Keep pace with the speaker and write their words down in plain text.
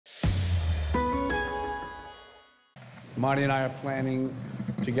Marty and I are planning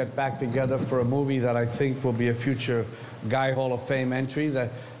to get back together for a movie that I think will be a future Guy Hall of Fame entry.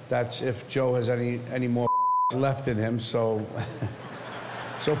 That's if Joe has any more left in him. So,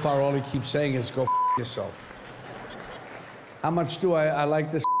 so far all he keeps saying is go yourself. How much do I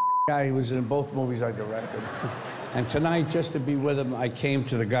like this guy? He was in both movies I directed. And tonight, just to be with him, I came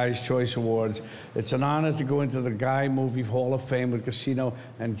to the Guy's Choice Awards. It's an honor to go into the Guy Movie Hall of Fame with Casino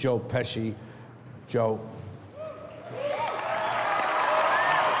and Joe Pesci. Joe.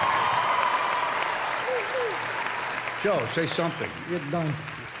 Joe, say something. You're done.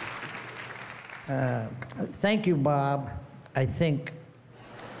 Thank you, Bob. I think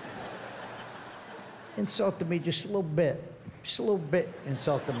insulted me just a little bit. Just a little bit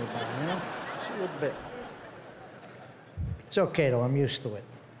insulted me, Bob, you know? Just a little bit. It's okay, though. I'm used to it.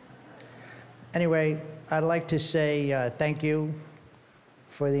 Anyway, I'd like to say thank you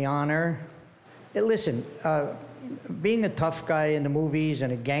for the honor. Hey, listen, being a tough guy in the movies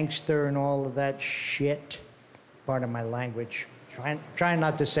and a gangster and all of that shit, pardon my language, trying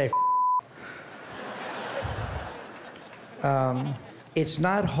not to say it's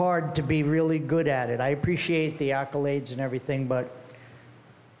not hard to be really good at it. I appreciate the accolades and everything, but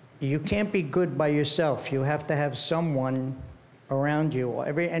you can't be good by yourself. You have to have someone around you.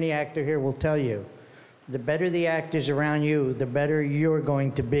 Any actor here will tell you, the better the actors around you, the better you're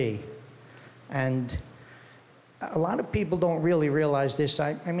going to be. And a lot of people don't really realize this.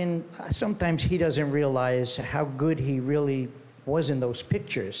 I mean, sometimes he doesn't realize how good he really was in those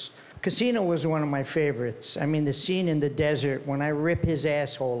pictures. Casino was one of my favorites. I mean, the scene in the desert when I rip his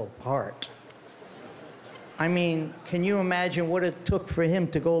asshole apart. I mean, can you imagine what it took for him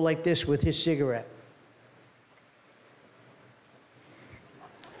to go like this with his cigarette?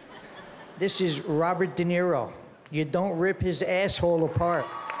 This is Robert De Niro. You don't rip his asshole apart.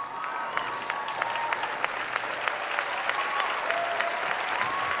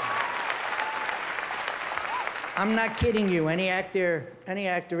 I'm not kidding you. Any actor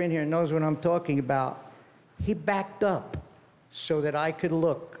in here knows what I'm talking about. He backed up so that I could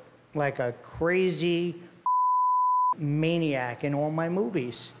look like a crazy maniac in all my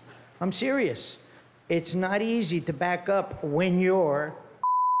movies. I'm serious. It's not easy to back up when you're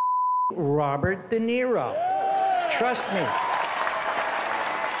Robert De Niro. Trust me.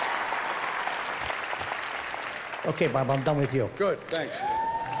 Okay, Bob, I'm done with you. Good, thanks.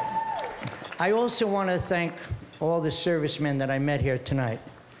 I also want to thank all the servicemen that I met here tonight.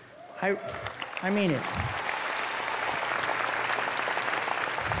 I mean it.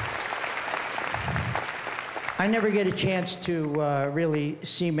 I never get a chance to really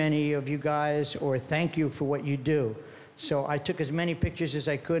see many of you guys or thank you for what you do. So I took as many pictures as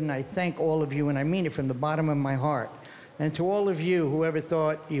I could, and I thank all of you, and I mean it from the bottom of my heart. And to all of you, whoever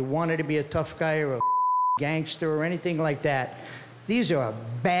thought you wanted to be a tough guy or a gangster or anything like that, these are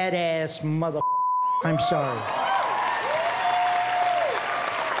badass mother. I'm sorry.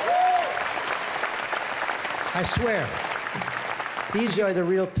 I swear. These are the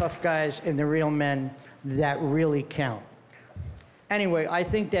real tough guys and the real men that really count. Anyway, I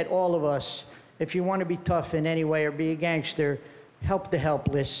think that all of us, if you want to be tough in any way or be a gangster, help the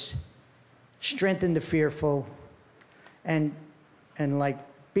helpless, strengthen the fearful, and like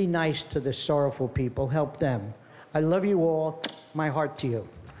be nice to the sorrowful people, help them. I love you all. My heart to you.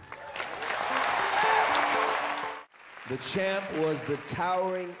 The champ was the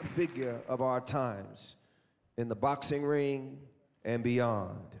towering figure of our times in the boxing ring and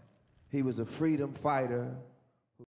beyond. He was a freedom fighter,